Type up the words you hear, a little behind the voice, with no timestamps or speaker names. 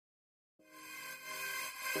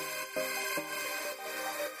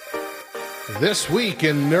This week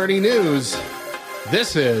in nerdy news,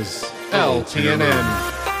 this is LTNN.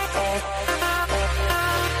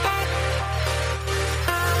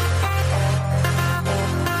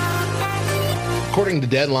 According to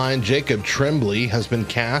Deadline, Jacob Tremblay has been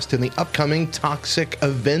cast in the upcoming Toxic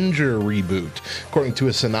Avenger reboot. According to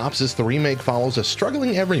a synopsis, the remake follows a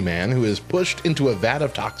struggling everyman who is pushed into a vat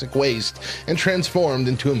of toxic waste and transformed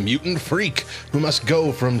into a mutant freak who must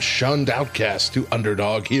go from shunned outcast to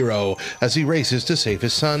underdog hero as he races to save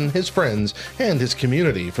his son, his friends, and his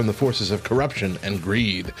community from the forces of corruption and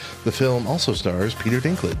greed. The film also stars Peter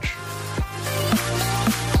Dinklage.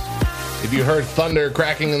 If you heard thunder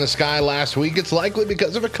cracking in the sky last week, it's likely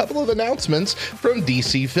because of a couple of announcements from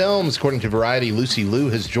DC Films. According to Variety, Lucy Liu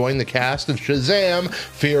has joined the cast of Shazam!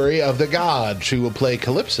 Fury of the Gods. She will play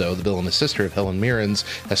Calypso, the villainous sister of Helen Mirren's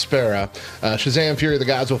Hespera. Shazam! Fury of the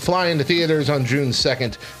Gods will fly into theaters on June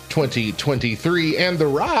 2nd, 2023, and The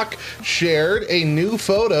Rock shared a new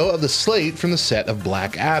photo of the slate from the set of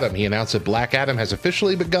Black Adam. He announced that Black Adam has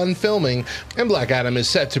officially begun filming, and Black Adam is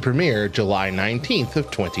set to premiere July 19th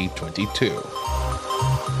of 2022.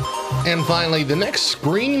 And finally, the next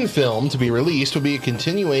Scream film to be released will be a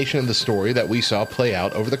continuation of the story that we saw play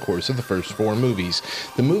out over the course of the first four movies.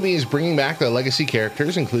 The movie is bringing back the legacy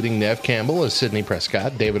characters, including Neve Campbell as Sidney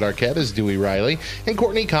Prescott, David Arquette as Dewey Riley, and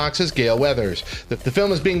Courtney Cox as Gale Weathers. The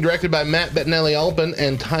film is being directed by Matt Bettinelli-Olpin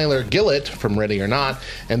and Tyler Gillett from Ready or Not,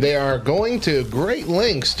 and they are going to great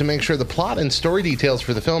lengths to make sure the plot and story details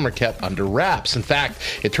for the film are kept under wraps. In fact,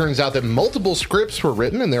 it turns out that multiple scripts were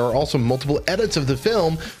written, and there are also multiple edits of the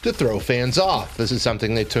film to throw fans off. This is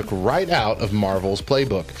something they took right out of Marvel's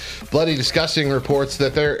playbook. Bloody Disgusting reports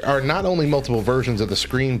that there are not only multiple versions of the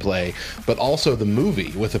screenplay, but also the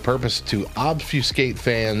movie, with the purpose to obfuscate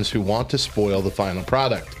fans who want to spoil the final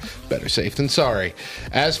product. Better safe than sorry.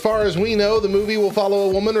 As far as we know, the movie will follow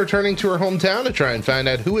a woman returning to her hometown to try and find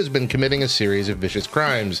out who has been committing a series of vicious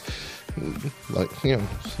crimes.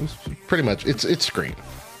 Pretty much, it's Scream.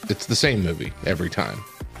 It's the same movie every time.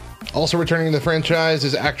 Also returning to the franchise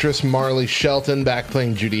is actress Marley Shelton, back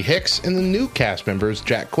playing Judy Hicks, and the new cast members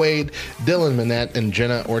Jack Quaid, Dylan Minnette, and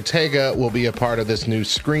Jenna Ortega will be a part of this new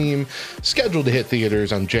Scream, scheduled to hit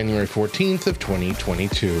theaters on January 14th of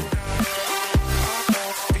 2022.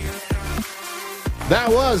 That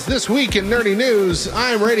was This Week in Nerdy News.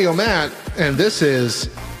 I'm Radio Matt, and this is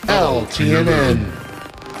LTNN.